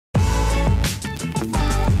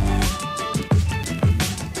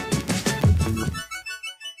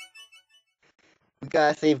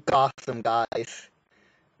gotta save Gotham, guys.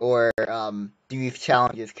 Or, do these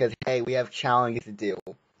challenges, because, hey, we have challenges to do.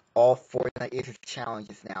 All Fortnite is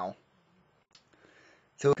challenges now.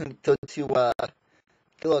 So to, give a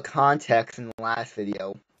little context in the last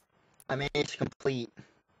video, I managed to complete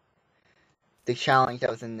the challenge that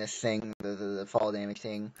was in this thing, the fall damage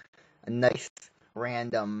thing. A nice,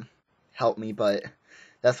 random help me, but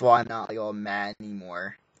that's why I'm not, like, all mad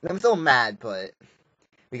anymore. I'm still mad, but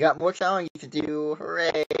we got more challenges to do.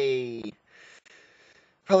 Hooray!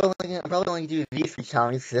 I'm probably only do these 3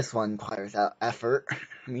 challenges because this one requires effort.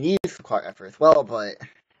 I mean, these require effort as well, but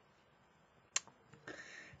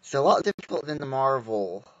it's a lot difficult than the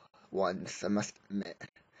Marvel ones, I must admit.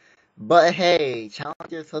 But hey,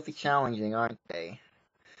 challenges are supposed to be challenging, aren't they?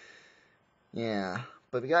 Yeah.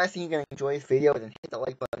 But if you guys think you're gonna enjoy this video, then hit the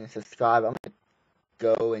like button and subscribe. I'm gonna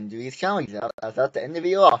go and do these challenges. I was about to end the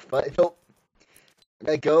video off, but nope. I'm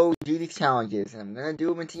gonna go do these challenges, and I'm gonna do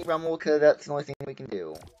them in Team Rumble because that's the only thing we can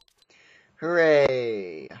do.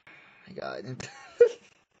 Hooray! My God.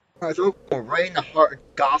 Alright, so we're going right in the heart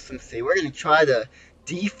of Gotham City. We're gonna try to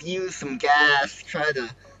defuse some gas, try to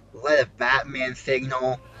let a Batman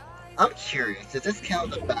signal. I'm curious, does this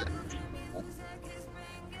count as a Batman signal?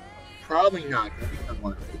 Probably not, because we have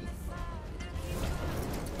one already.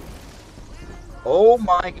 Oh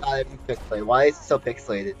my God, I'm pixelated. Why is it so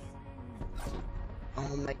pixelated?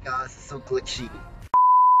 Oh my God, this is so glitchy.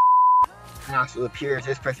 Actually, it appears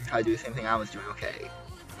this person tried to do the same thing I was doing. Okay.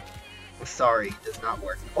 I'm sorry, it does not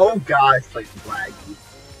work. Oh God, this place is laggy.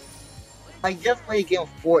 I just played a game of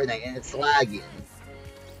Fortnite and it's lagging.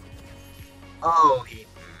 Oh,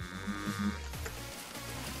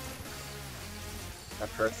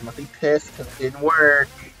 that person must be pissed because it didn't work.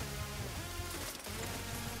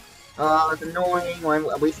 Oh, it's annoying when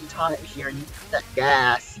I'm wasting time here and you put that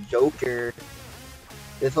gas, Joker.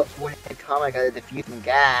 This is what Fortnite come, I gotta defuse some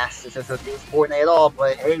gas. This doesn't do Fortnite at all,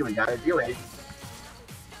 but hey, we gotta do it.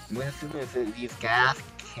 I'm gonna assume if these gas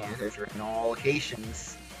canisters are in all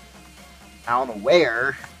locations. I don't know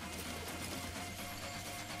where.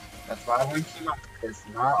 That's why I want to team up, because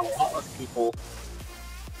not a lot of people.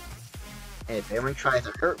 And if anyone tries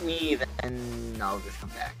to hurt me, then I'll just come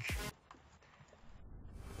back.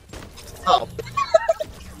 Oh.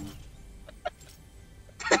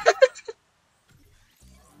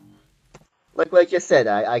 Like what I just said,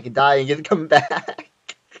 I could die and just come back.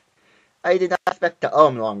 I did not expect the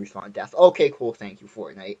long respawn death. Okay, cool, thank you,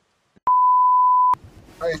 Fortnite.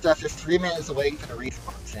 Alright, so after 3 minutes of waiting for the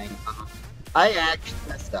respawn thing, I actually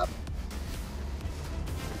messed up.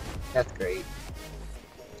 That's great.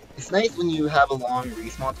 It's nice when you have a long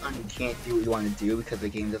respawn time and you can't do what you want to do because the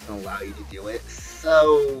game doesn't allow you to do it.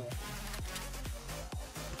 So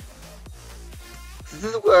this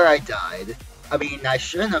is where I died. I mean, I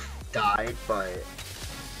shouldn't have died, but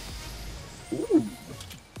ooh.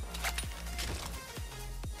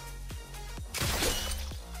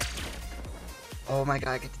 Oh my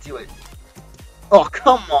God, I get to do it. Oh,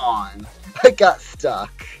 come on! I got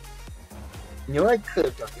stuck. You know what I could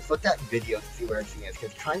have done is looked at videos to see where everything is,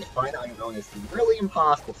 because trying to find it on your own is really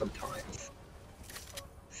impossible sometimes.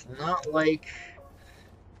 It's not like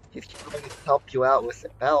if you want to help you out with the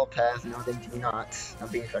battle pass, no, they do not. I'm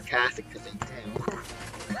being sarcastic because they do.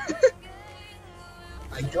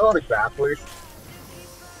 I know the grapplers.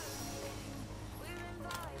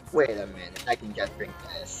 Wait a minute, I can just drink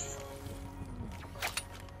this.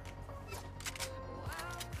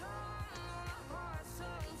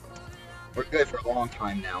 We're good for a long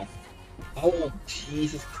time now. Oh,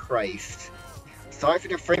 Jesus Christ. Sorry for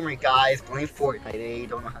the frame rate, guys. Blame Fortnite. They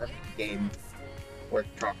don't know how to make the game work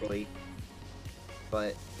properly.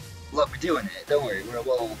 But, look, we're doing it. Don't worry. We're a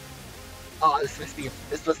little... Oh, this must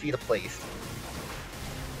be the place.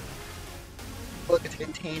 Look at the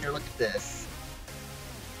container. Look at this.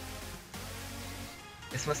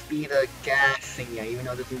 This must be the gas thing, yeah, even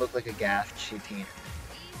though it doesn't look like a gas container.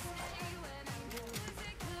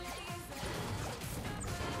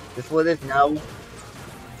 This what it is? No.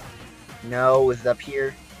 No, is it up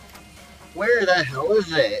here? Where the hell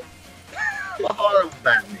is it? I'm a horrible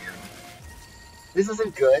Batman. This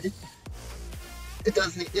isn't good. It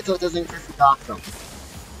doesn't exist in Gotham.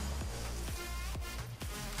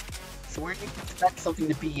 So where do you expect something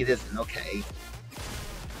to be? It isn't, okay.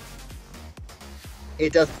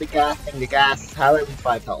 It does the gas thing, the gas, how at least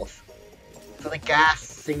 5 health. So the gas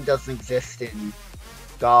thing doesn't exist in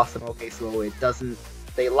Gotham, okay, so it doesn't.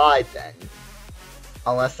 They lied then.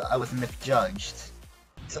 Unless I was misjudged.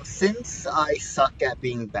 So since I suck at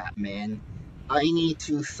being Batman, I need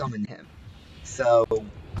to summon him. So,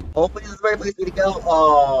 hopefully this is the right place for me to go.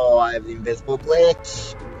 Oh, I have the invisible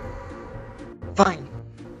glitch. Fine.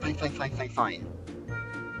 Fine.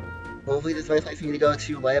 Hopefully this is the right place for me to go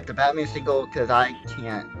to light up the Batman single, because I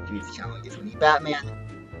can't do these challenges. We need Batman.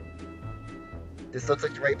 This looks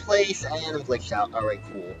like the right place, and I'm glitched out. Alright,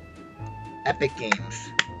 cool. Epic Games.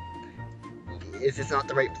 Is this not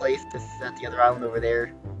the right place? This is at the other island over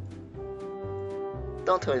there.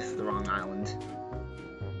 Don't tell me this is the wrong island.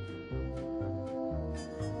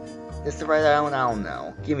 This is the right island? I don't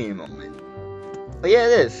know. Give me a moment. But yeah,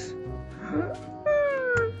 it is.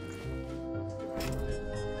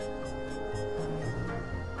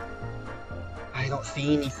 I don't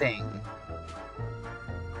see anything.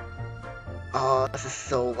 Oh, this is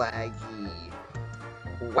so laggy.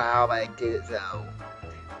 Wow, I did it though.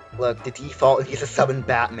 Look, the default is to summon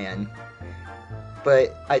Batman.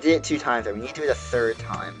 But I did it 2 times, we need to do it a 3rd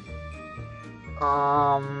time.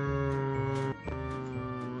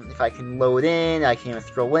 If I can load in, I can even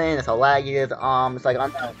scroll in, that's how laggy it is. It's like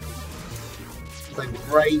on the... It's like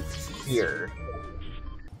right here.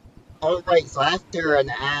 Alright, so after an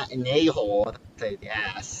a-hole, I'll say the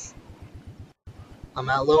ass. I'm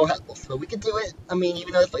at low health, so we can do it. I mean,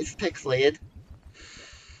 even though this place is pixelated.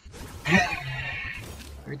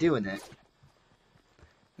 We're doing it.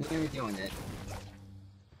 We're doing it.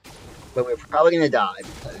 But we're probably gonna die,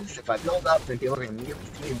 because if I build up, then people are gonna immediately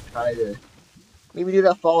see and try to maybe do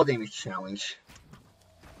that fall damage challenge.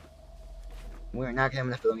 We're not gonna have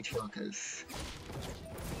enough building material, because...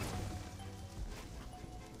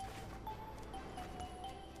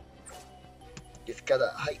 Just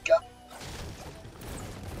gotta hike up.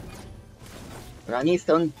 But I need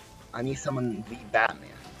someone to lead Batman.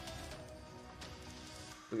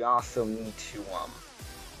 We also need to,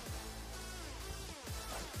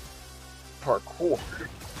 parkour.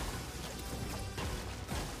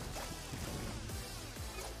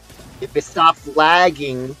 If it stops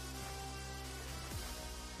lagging,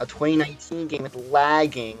 a 2019 game is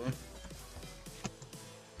lagging.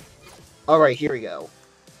 Alright, here we go.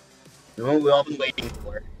 The moment we've all been waiting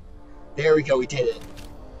for. There we go, we did it.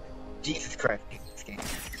 Jesus Christ, I hate this game.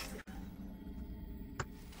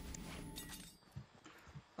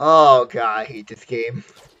 Oh god, I hate this game.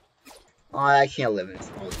 Oh, I can't live in this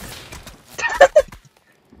world.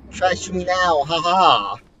 Try to shoot me now,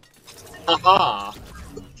 haha! Haha!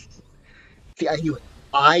 See, I knew it.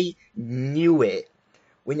 I knew it.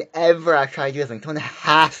 Whenever I try to do something, someone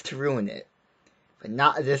has to ruin it. But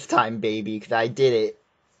not this time, baby, because I did it.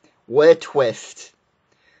 What a twist.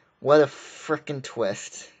 What a frickin'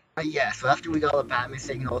 twist. Yeah, so after we got all the Batman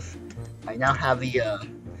signals, I now have the,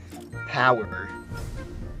 power.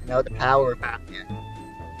 Now the power of Batman.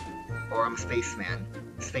 Or I'm Spaceman.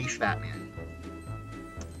 Space Batman.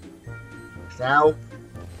 So now,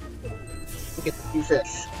 we get to use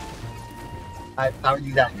this. I have power to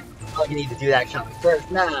do that now. Oh, you need to do that challenge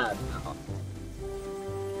first. Nah, no.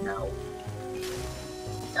 No.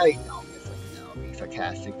 No, you don't. It's like, no, I'm being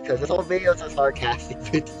sarcastic. Because this whole video is a sarcastic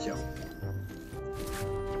video.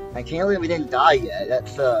 I can't believe we didn't die yet.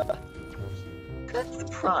 That's a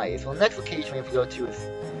surprise. Well, the next location we have to go to is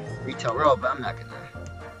Retail Row, but I'm not gonna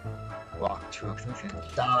walk through because I'm just gonna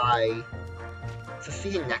die. So see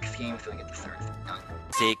you next game so we get the third thing done.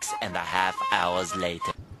 6.5 hours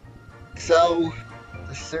later. So,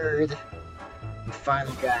 the third and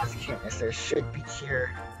final gas canister should be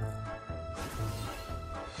here.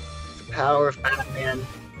 The power of Batman.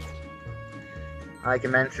 I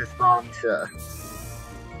commence this bomb to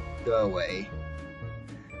go away.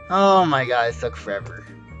 Oh my god, it took forever.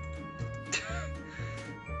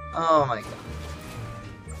 Oh my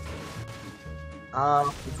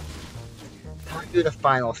god. Time to do the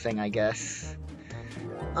final thing, I guess.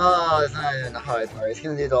 Oh, it's not even the hard part. It's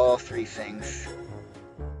gonna do all 3 things.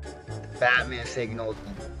 The Batman signal,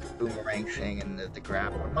 the boomerang thing, and the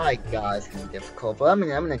grappler. My god, it's gonna be difficult, but I'm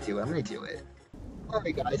gonna do it. I'm gonna do it.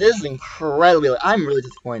 Alright guys, this is incredibly, I'm really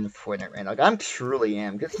disappointed in Fortnite right now. Like, I truly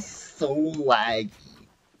am, because it's so laggy.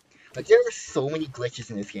 Like, there are so many glitches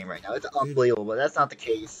in this game right now. It's unbelievable, but that's not the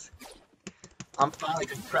case. I'm finally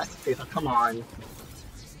compressed face. Oh, come on.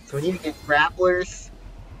 So we need to get grapplers,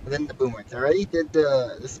 and then the boomerangs. I already did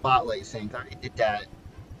the spotlight thing. I already did that.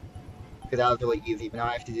 Because that was really easy, but now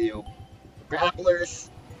I have to do grapplers.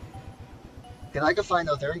 Because I can find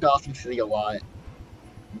those. They're in Gotham City a lot.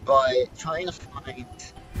 But trying to find,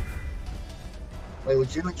 like,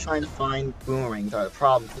 legitimately trying to find boomerangs are the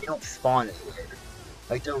problem, because they don't spawn anywhere.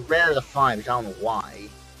 Like, they're rare to find, which I don't know why.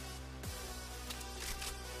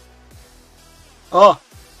 Oh!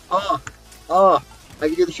 I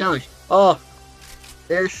can do the challenge. Oh!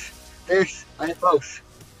 There's, I have both.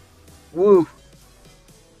 Woo!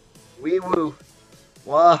 Wee woo.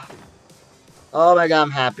 Wow. Oh my god,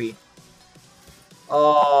 I'm happy.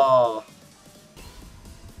 Oh.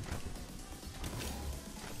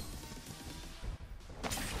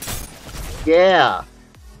 Yeah.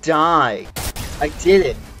 Die. I did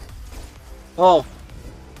it. Oh.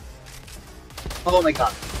 Oh my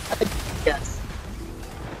god. Yes.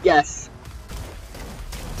 Yes.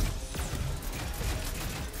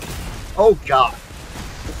 Oh god.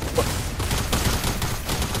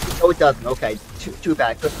 Oh, it doesn't. Okay. Too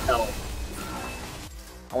bad. Couldn't tell.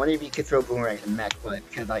 I wonder if you could throw boomerang and mech, but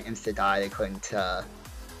because I insta-died, I couldn't tell.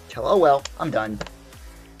 Oh well. I'm done.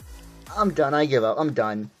 I'm done. I give up. I'm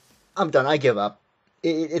done. I'm done. I give up.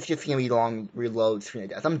 It's just gonna be long reloads for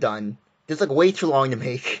death. I'm done. It's like way too long to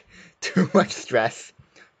make. Too much stress.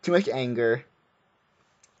 Too much anger.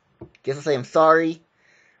 Guess I'll say I'm sorry.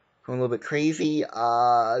 I'm a little bit crazy.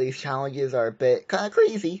 These challenges are a bit kind of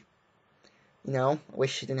crazy. You know, I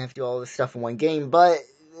wish I didn't have to do all this stuff in one game, but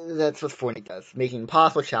that's what Fortnite does. Making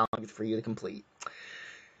impossible challenges for you to complete.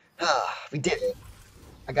 We did it.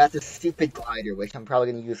 I got this stupid glider, which I'm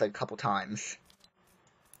probably going to use like a couple times.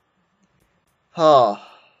 Oh.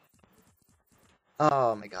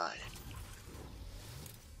 Oh my god.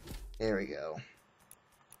 There we go.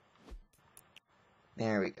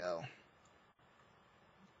 There we go.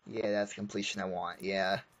 Yeah, that's completion I want,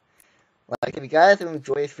 yeah. Like, if you guys have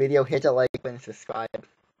enjoyed this video, hit that like button and subscribe.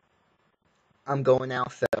 I'm going now,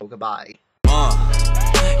 so goodbye.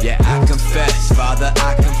 Yeah, I confess, Father,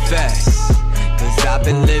 I confess. Cause I've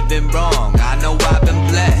been living wrong, I know I've been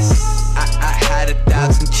blessed. I had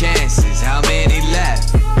 1,000 chances, how many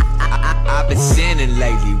left? I've been sinning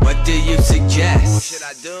lately, what do you suggest? What should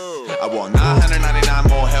I do? I want 999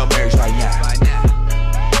 more Hail Marys right now.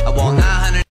 I want 9